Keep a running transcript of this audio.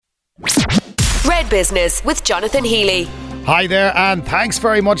Red Business with Jonathan Healy. Hi there, and thanks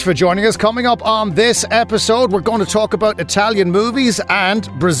very much for joining us. Coming up on this episode, we're going to talk about Italian movies and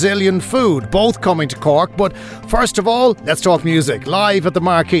Brazilian food, both coming to Cork. But first of all, let's talk music. Live at the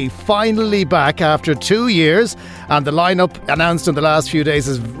Marquee, finally back after 2 years, and the lineup announced in the last few days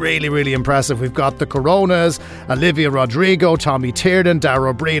is really, really impressive. We've got the Coronas, Olivia Rodrigo, Tommy Tiernan,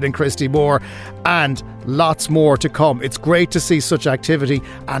 Darrow Breed and Christy Moore, and lots more to come. It's great to see such activity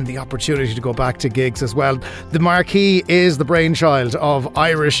and the opportunity to go back to gigs as well. The Marquee is the brainchild of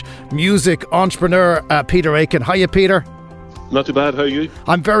Irish music entrepreneur Peter Aiken. Hiya, Peter. Not too bad, how are you?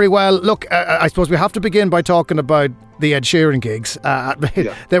 I'm very well. Look, I suppose we have to begin by talking about the Ed Sheeran gigs.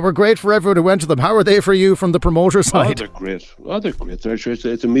 They were great for everyone who went to them. How are they for you from the promoter side? They're great.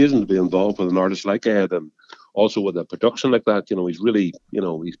 It's amazing to be involved with an artist like Ed, and also with a production like that. He's really,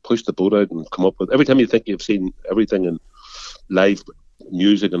 he's pushed the boat out and come up with, every time you think you've seen everything in live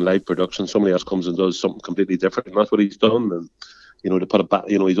music and live production, somebody else comes and does something completely different, and that's what he's done. And to put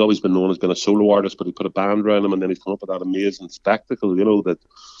he's always been known as being a solo artist, but he put a band around him, and then he's come up with that amazing spectacle, that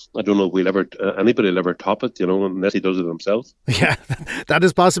I don't know if anybody will ever top it, unless he does it himself. Yeah, that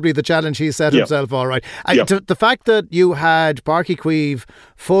is possibly the challenge he set himself, all right. The fact that you had Barky Queeve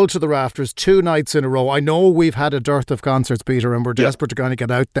full to the rafters 2 nights in a row, I know we've had a dearth of concerts, Peter, and we're desperate to kind of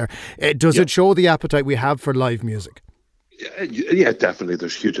get out there. Does it show the appetite we have for live music? Yeah, definitely.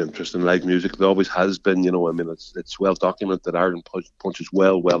 There's huge interest in live music. There always has been. It's well documented that Ireland punches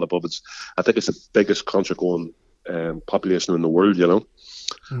well above its. I think it's the biggest concert going population in the world.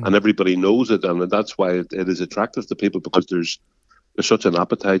 And everybody knows it, and that's why it is attractive to people, because there's such an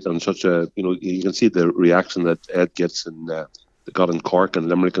appetite and such a you can see the reaction that Ed gets got in Cork and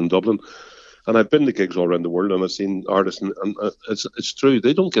Limerick and Dublin. And I've been to gigs all around the world, and I've seen artists, and it's true,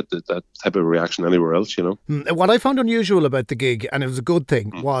 they don't get that type of reaction anywhere else, What I found unusual about the gig, and it was a good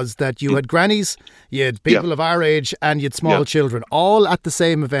thing, was that you had grannies, you had people of our age, and you had small children, all at the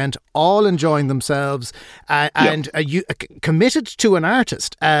same event, all enjoying themselves, and you committed to an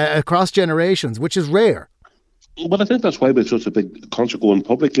artist across generations, which is rare. Well, I think that's why it's such a big concert going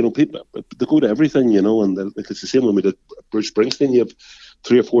public. People, they go to everything, and it's the same when we did Bruce Springsteen. You have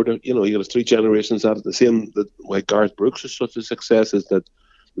 3 or 4, you have 3 generations at it. The same that why Garth Brooks is such a success is that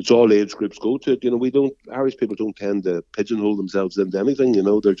it's all age groups go to it. Irish people don't tend to pigeonhole themselves into anything.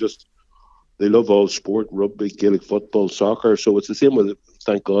 They love all sport, rugby, Gaelic football, soccer. So it's the same with,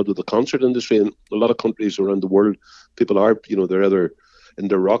 thank God, with the concert industry. In a lot of countries around the world, people are, they're either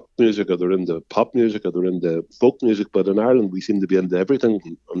into rock music, or they're into pop music, or they're into folk music. But in Ireland, we seem to be into everything,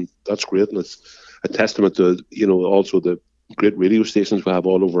 and that's great. And it's a testament to, also the great radio stations we have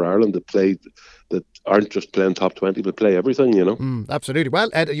all over Ireland that aren't just playing top 20 but play everything, Absolutely. Well,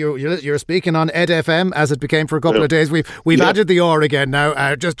 Ed, you're speaking on Ed FM, as it became for a couple of days. We've added the R again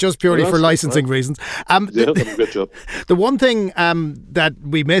now, just purely for licensing reasons. Great job. The one thing that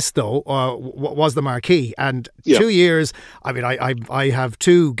we missed though was the Marquee, and 2 years. I mean, I have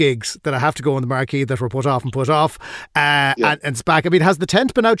 2 gigs that I have to go on the Marquee that were put off, and it's back. I mean, has the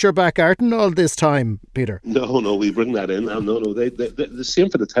tent been out your back garden all this time, Peter? No, we bring that in. No, they the same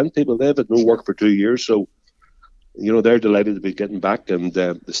for the tent people. They've had no work for 2 years, so they're delighted to be getting back, and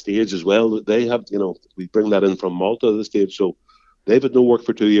the stage as well. They have, we bring that in from Malta, the stage, so they've had no work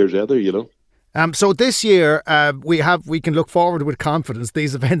for 2 years either. So this year we can look forward with confidence.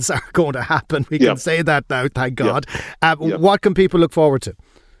 These events are going to happen. We can say that now, thank God. What can people look forward to?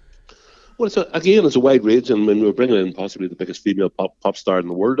 Well, it's a wide range, and we're bringing in possibly the biggest female pop star in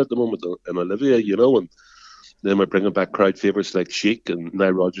the world at the moment, in Olivia, and then we're bringing back crowd favourites like Chic and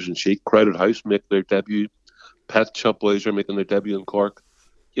Nile Rodgers and Chic. Crowded House make their debut. Pet Shop Boys are making their debut in Cork.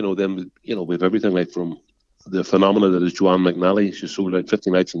 We have everything like from the phenomenon that is Joanne McNally. She's sold out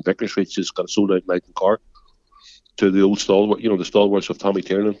 50 nights in Vicar Street. She's got a sold out night in Cork. To the old stalwart, the stalwarts of Tommy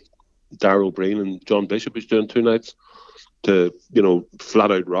Tiernan, Darrow Breed and John Bishop is doing 2 nights. To,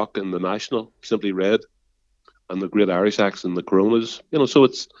 Flat Out Rock in the National, Simply Red, and the Great Irish Acts and the Coronas, so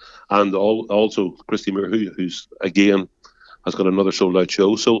it's, and also Christy Moore, who's again has got another sold out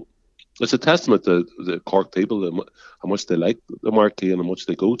show. So it's a testament to the Cork people, how much they like the Marquee and how much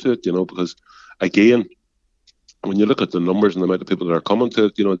they go to it, because again, when you look at the numbers and the amount of people that are coming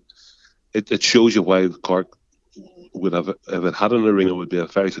to it, it shows you why Cork would have, if it had an arena, would be a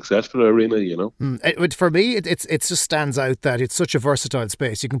very successful arena, For me, it just stands out that it's such a versatile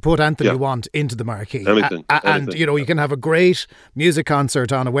space. You can put Anthony Want into the Marquee. Anything. And, you can have a great music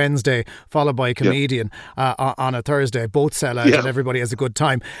concert on a Wednesday, followed by a comedian on a Thursday. Both sell out and everybody has a good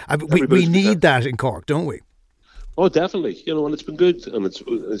time. We need that in Cork, don't we? Oh, definitely. And it's been good. And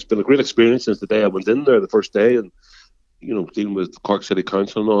it's been a great experience since the day I went in there, the first day. And dealing with Cork City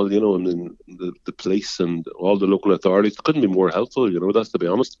Council and all, and then the police and all the local authorities. It couldn't be more helpful, that's to be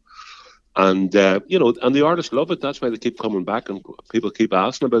honest. And, and the artists love it. That's why they keep coming back and people keep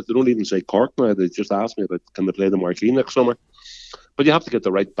asking about it. They don't even say Cork now. They just ask me about, can they play the Marquee next summer? But you have to get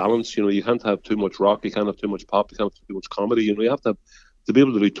the right balance. You can't have too much rock. You can't have too much pop. You can't have too much comedy. You have to be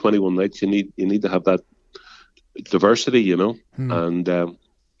able to do 21 nights. You need to have that diversity, and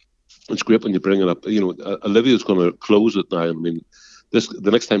it's great when you bring it up. Olivia's going to close it now. I mean,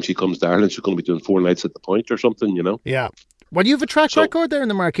 the next time she comes to Ireland, she's going to be doing 4 nights at the Point or something, Yeah. Well, you have a track record there in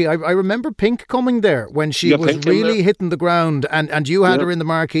the Marquee. I remember Pink coming there when she was really hitting the ground, and you had her in the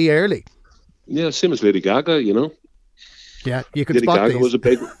Marquee early. Yeah, same as Lady Gaga, Yeah, you could Lady spot Gaga these. was a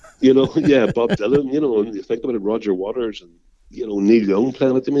big, Bob Dylan, and you think about it, Roger Waters and, Neil Young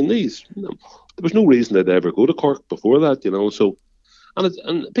playing it. I mean, there was no reason they'd ever go to Cork before that, so...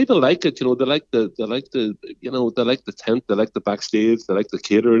 And people like it, they like the tent, they like the backstage, they like the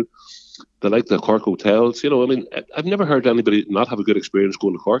catering, they like the Cork hotels. I mean, I've never heard anybody not have a good experience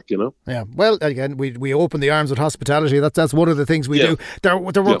going to Cork. Yeah. Well, again, we open the arms with hospitality. That's one of the things we do. There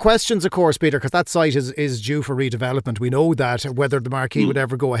were questions, of course, Peter, because that site is due for redevelopment. We know that whether the Marquee would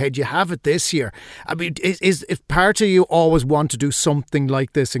ever go ahead. You have it this year. I mean, is part of you always want to do something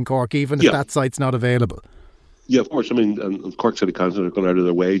like this in Cork, even if that site's not available? Yeah, of course. I mean, and Cork City Council are going out of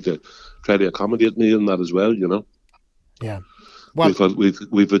their way to try to accommodate me in that as well, Yeah. Well,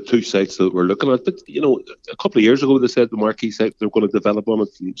 we've had 2 sites that we're looking at, but a couple of years ago they said the Marquee site they're going to develop on it,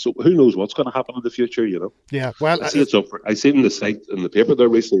 and so who knows what's going to happen in the future, Yeah. Well, I see it's up for. I seen the site in the paper there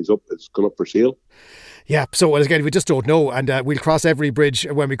recently. It's gone up for sale. Yeah, so again, we just don't know, and we'll cross every bridge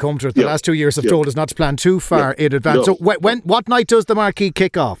when we come to it. The last 2 years have told us not to plan too far in advance. No. So what night does the Marquee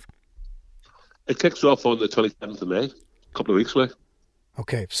kick off? It kicks off on the 27th of May, a couple of weeks away.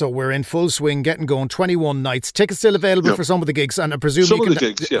 Okay, so we're in full swing, getting going, 21 nights. Tickets still available for some of the gigs, and I presume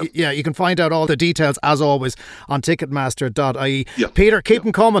you can find out all the details, as always, on ticketmaster.ie. Yeah. Peter, keep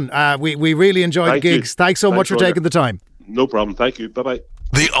them coming. We really enjoy the gigs. Thanks so much for taking the time. No problem. Thank you. Bye-bye.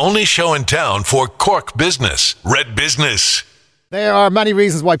 The only show in town for Cork business, Red Business. There are many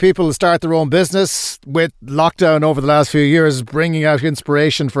reasons why people start their own business, with lockdown over the last few years bringing out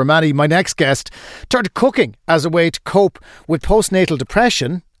inspiration for many. My next guest turned to cooking as a way to cope with postnatal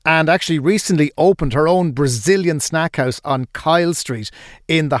depression, and actually recently opened her own Brazilian snack house on Kyle Street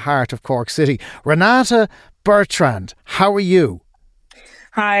in the heart of Cork City. Renata Bertrand, how are you?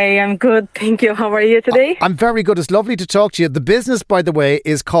 Hi, I'm good. Thank you. How are you today? I'm very good. It's lovely to talk to you. The business, by the way,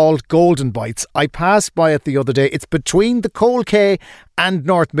 is called Golden Bites. I passed by it the other day. It's between the Cole Quay and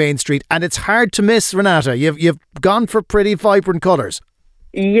North Main Street, and it's hard to miss, Renata. You've gone for pretty vibrant colours.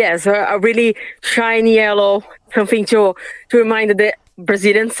 Yes, a really shiny yellow, something to remind the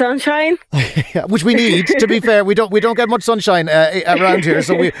Brazilian sunshine. Which we need, to be fair. We don't get much sunshine around here,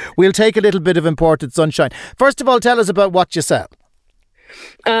 so we'll take a little bit of imported sunshine. First of all, tell us about what you sell.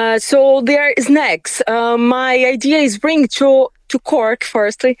 So there are snacks. My idea is bring to Cork,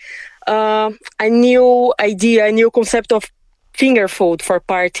 firstly, a new idea, a new concept of finger food for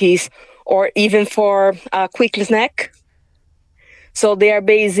parties or even for a quick snack. So they are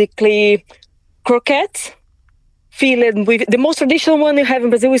basically croquettes, filled with the most traditional one you have in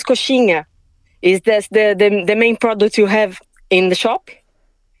Brazil is coxinha. That's the main product you have in the shop.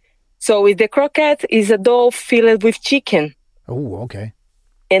 So with the croquette is a dough filled with chicken. Oh, okay.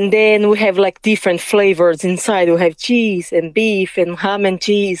 And then we have like different flavors inside. We have cheese and beef and ham and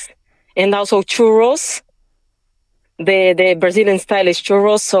cheese. And also churros. The Brazilian style is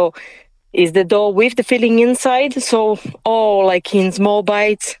churros. So is the dough with the filling inside. So all like in small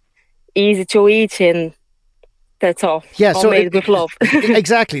bites, easy to eat, and that's all. Yeah, all so made with love.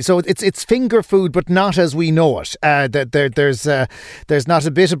 Exactly. So it's finger food, but not as we know it. There's not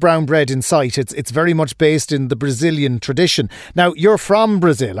a bit of brown bread in sight. It's very much based in the Brazilian tradition. Now, you're from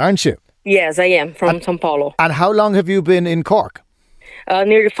Brazil, aren't you? Yes, I am from São Paulo. And how long have you been in Cork?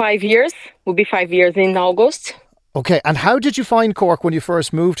 Nearly 5 years. Will be 5 years in August. Okay. And how did you find Cork when you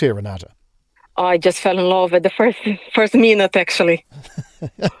first moved here, Renata? I just fell in love at the first minute, actually.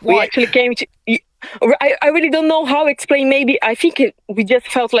 We actually came to... I really don't know how to explain. Maybe I think we just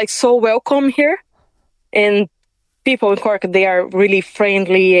felt like so welcome here. And people in Cork, they are really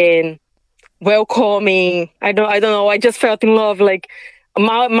friendly and welcoming. I don't know. I just felt in love. Like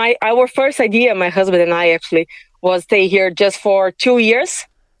our first idea, my husband and I actually, was stay here just for 2 years.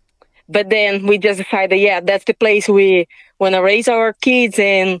 But then we just decided, yeah, that's the place we want to raise our kids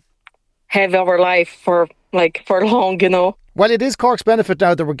and have our life for long, you know. Well, it is Cork's benefit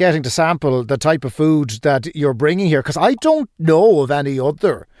now that we're getting to sample the type of food that you're bringing here, because I don't know of any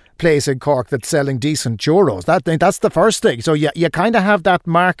other place in Cork that's selling decent churros. That's the first thing. So you kind of have that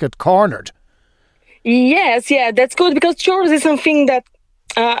market cornered. Yes, yeah, that's good because churros is something that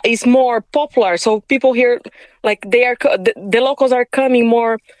is more popular. So people here, like the locals are coming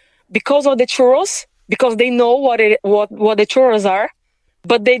more because of the churros, because they know what the churros are,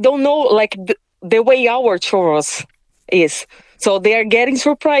 but they don't know like the way our churros is. So they are getting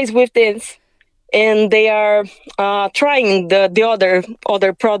surprised with this, and they are trying the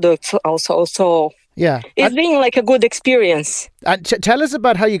other products also. So yeah, it's been like a good experience. And tell us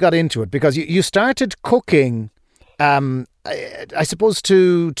about how you got into it, because you started cooking, I suppose,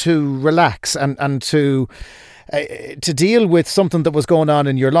 to relax and to deal with something that was going on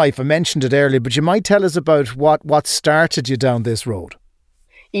in your life. I mentioned it earlier, but you might tell us about what started you down this road.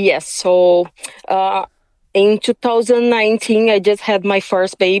 Yes, so in 2019, I just had my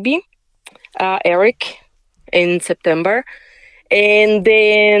first baby, Eric, in September. And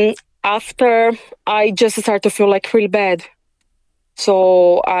then after, I just started to feel like really bad.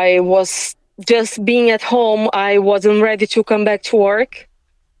 So I was just being at home. I wasn't ready to come back to work.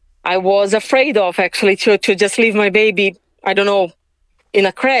 I was afraid of actually to just leave my baby, I don't know, in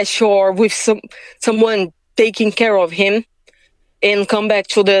a crash or with someone taking care of him and come back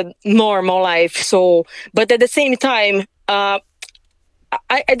to the normal life. So, but at the same time, I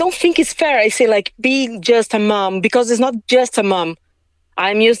don't think it's fair. I say like, be just a mom, because it's not just a mom.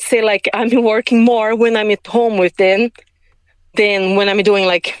 I'm used to say like, I'm working more when I'm at home with them than when I'm doing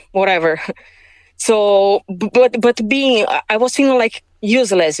like whatever. So, but I was feeling like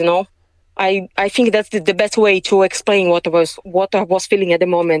useless, you know. I think that's the best way to explain what I was feeling at the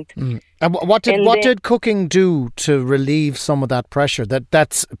moment. Mm. And what did cooking do to relieve some of that pressure?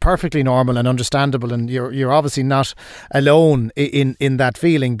 That's perfectly normal and understandable, and you're obviously not alone in that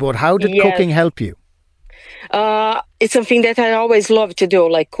feeling. But how did cooking help you? It's something that I always love to do,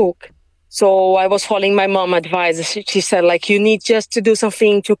 like cook. So I was following my mom's advice. She said, like, you need just to do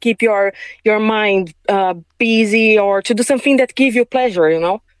something to keep your mind busy, or to do something that gives you pleasure, you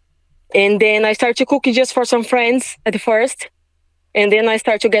know. And then I started cooking just for some friends at first. And then I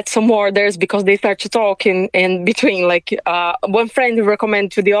started to get some orders because they start to talk in between, like one friend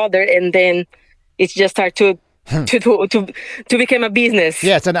recommend to the other, and then it just started to become a business.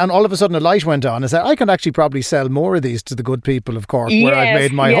 Yes, and all of a sudden a light went on and said, I can actually probably sell more of these to the good people of Cork, where I've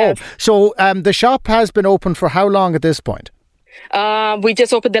made my home. So the shop has been open for how long at this point? We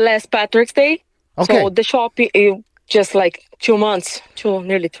just opened the last Patrick's Day. Okay. So the shop just like 2 months,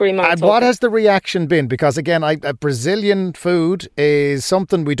 nearly 3 months. And what has the reaction been? Because again, Brazilian food is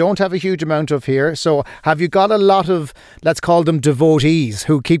something we don't have a huge amount of here. So have you got a lot of, let's call them devotees,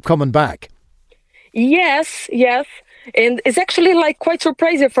 who keep coming back? Yes. And it's actually like quite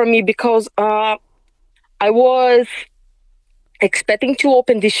surprising for me, because I was expecting to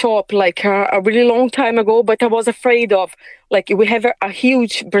open the shop like a really long time ago, but I was afraid of, like, we have a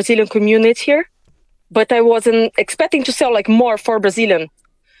huge Brazilian community here, but I wasn't expecting to sell like more for Brazilian.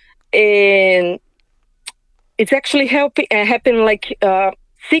 And it's actually happen like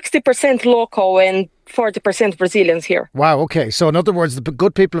 60% local and 40% Brazilians here. Wow, okay. So in other words, the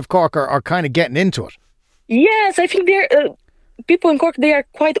good people of Cork are kind of getting into it. Yes, I think people in Cork, they are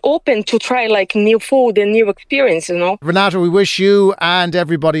quite open to try like new food and new experience, you know. Renata, we wish you and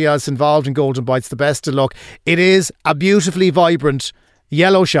everybody else involved in Golden Bites the best of luck. It is a beautifully vibrant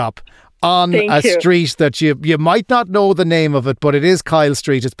yellow shop on street that you might not know the name of it, but it is Kyle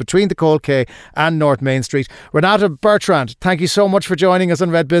Street. It's between the Cold Quay and North Main Street. Renata Bertrand, thank you so much for joining us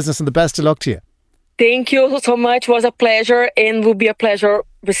on Red Business, and the best of luck to you. Thank you so much. It was a pleasure, and will be a pleasure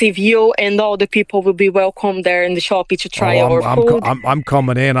receive you, and all the people will be welcome there in the shop to try our food. I'm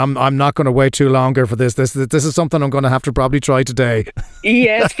coming in. I'm not going to wait too longer for this. This is something I'm going to have to probably try today.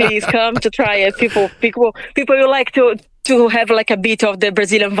 Yes, please come to try it. People will like to have like a bit of the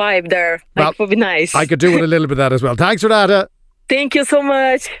Brazilian vibe there. Like, it would be nice. I could do with a little bit of that as well. Thanks, Renata. Thank you so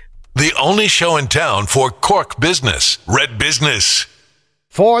much. The only show in town for Cork business, Red Business.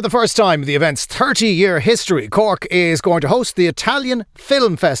 For the first time in the event's 30-year history, Cork is going to host the Italian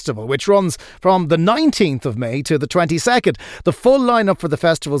Film Festival, which runs from the 19th of May to the 22nd. The full lineup for the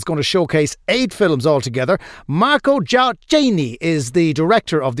festival is going to showcase 8 films altogether. Marco Giacchini is the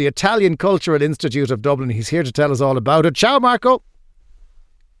director of the Italian Cultural Institute of Dublin. He's here to tell us all about it. Ciao, Marco.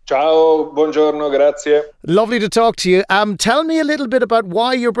 Ciao, buongiorno, grazie. Lovely to talk to you. Tell me a little bit about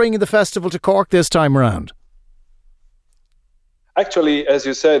why you're bringing the festival to Cork this time around. Actually, as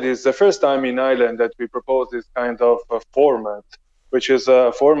you said, it's the first time in Ireland that we propose this kind of format, which is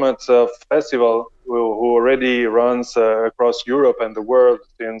a format of festival who already runs across Europe and the world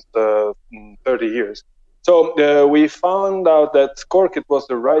since 30 years. So we found out that Cork, it was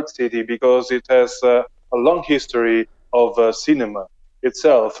the right city because it has a long history of cinema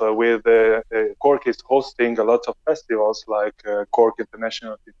itself. Cork is hosting a lot of festivals like Cork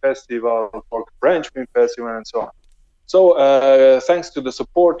International Film Festival, Cork French Film Festival, and so on. So thanks to the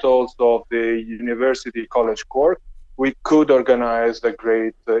support also of the University College Cork, we could organize a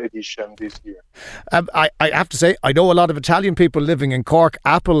great edition this year. I have to say, I know a lot of Italian people living in Cork.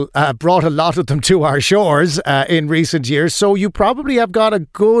 Apple brought a lot of them to our shores in recent years. So you probably have got a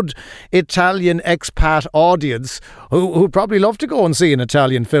good Italian expat audience who'd probably love to go and see an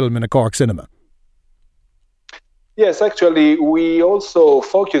Italian film in a Cork cinema. Yes, actually, we also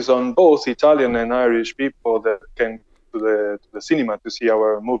focus on both Italian and Irish people that can to the cinema to see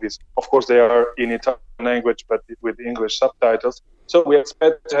our movies. Of course, they are in Italian language, but with English subtitles. So we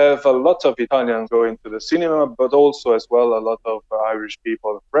expect to have a lot of Italians going to the cinema, but also as well a lot of Irish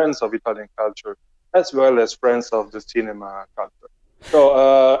people, friends of Italian culture, as well as friends of the cinema culture.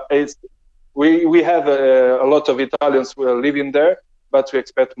 So we have a lot of Italians who are living there, but we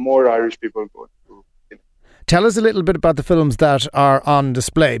expect more Irish people going to. Tell us a little bit about the films that are on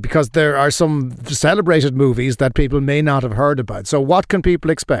display, because there are some celebrated movies that people may not have heard about. So what can people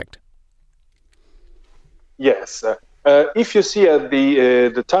expect? Yes. If you see at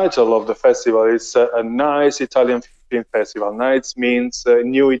the title of the festival, it's a nice Italian film festival. Nice means a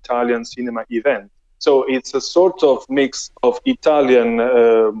new Italian cinema event. So it's a sort of mix of Italian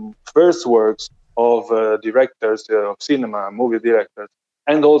first works of directors of cinema, movie directors,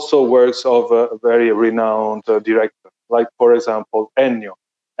 and also works of a very renowned director, like, for example, Ennio.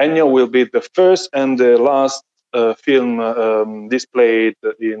 Ennio will be the first and the last film displayed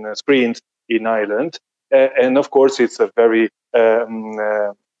in screens in Ireland. And of course, it's a very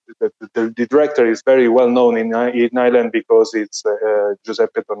the director is very well known in Ireland because it's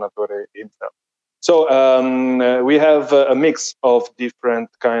Giuseppe Tornatore himself. So we have a mix of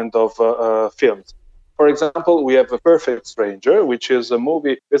different kind of films. For example, we have A Perfect Stranger, which is a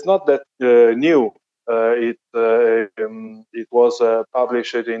movie. It's not that new. It was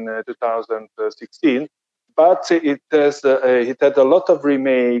published in 2016, but it had a lot of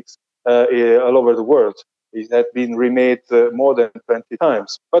remakes all over the world. It had been remade more than 20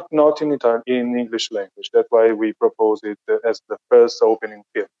 times, but not in English language. That's why we propose it as the first opening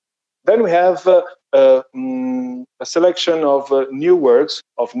film. Then we have a selection of new works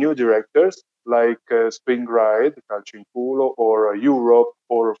of new directors, like Spring Ride, Calcio in Culo, or Europe,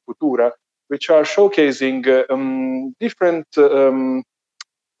 or Futura, which are showcasing different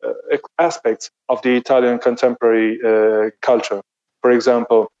aspects of the Italian contemporary culture. For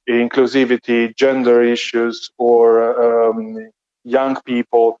example, inclusivity, gender issues, or young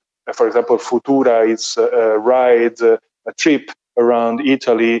people. For example, Futura is a ride, a trip around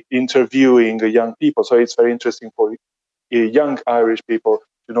Italy, interviewing young people. So it's very interesting for young Irish people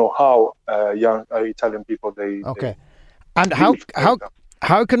to know how young Italian people they. Okay, and how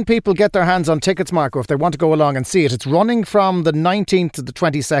can people get their hands on tickets, Marco, if they want to go along and see it? It's running from the 19th to the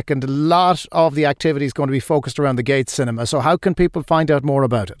 22nd. A lot of the activity is going to be focused around the Gates Cinema. So how can people find out more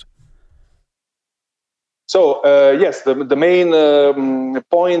about it? So yes, the main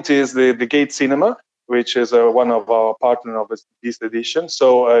point is the Gates Cinema, which is one of our partners of this edition.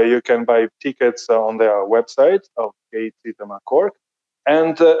 So you can buy tickets on their website of Gates Cinema Cork.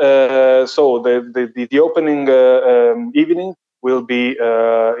 And so the opening evening will be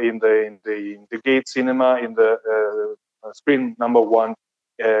in the Gate Cinema in the screen number 1,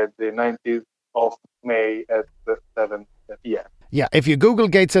 the 19th of May at 7 p.m. Yeah, if you Google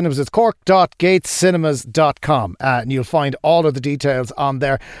Gate Cinemas, it's cork.gatecinemas.com and you'll find all of the details on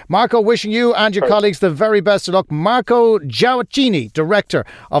there. Marco, wishing you and your colleagues the very best of luck. Marco Giacchini, Director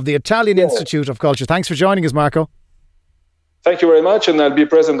of the Italian Institute of Culture. Thanks for joining us, Marco. Thank you very much, and I'll be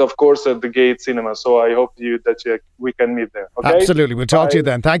present, of course, at the Gate Cinema. So I hope that we can meet there. Okay? Absolutely. We'll talk to you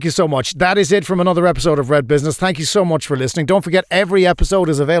then. Thank you so much. That is it from another episode of Red Business. Thank you so much for listening. Don't forget, every episode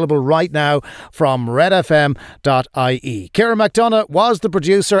is available right now from redfm.ie. Ciara McDonough was the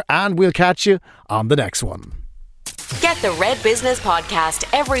producer, and we'll catch you on the next one. Get the Red Business Podcast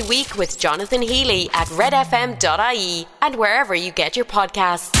every week with Jonathan Healy at redfm.ie and wherever you get your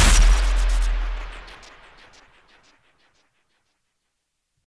podcasts.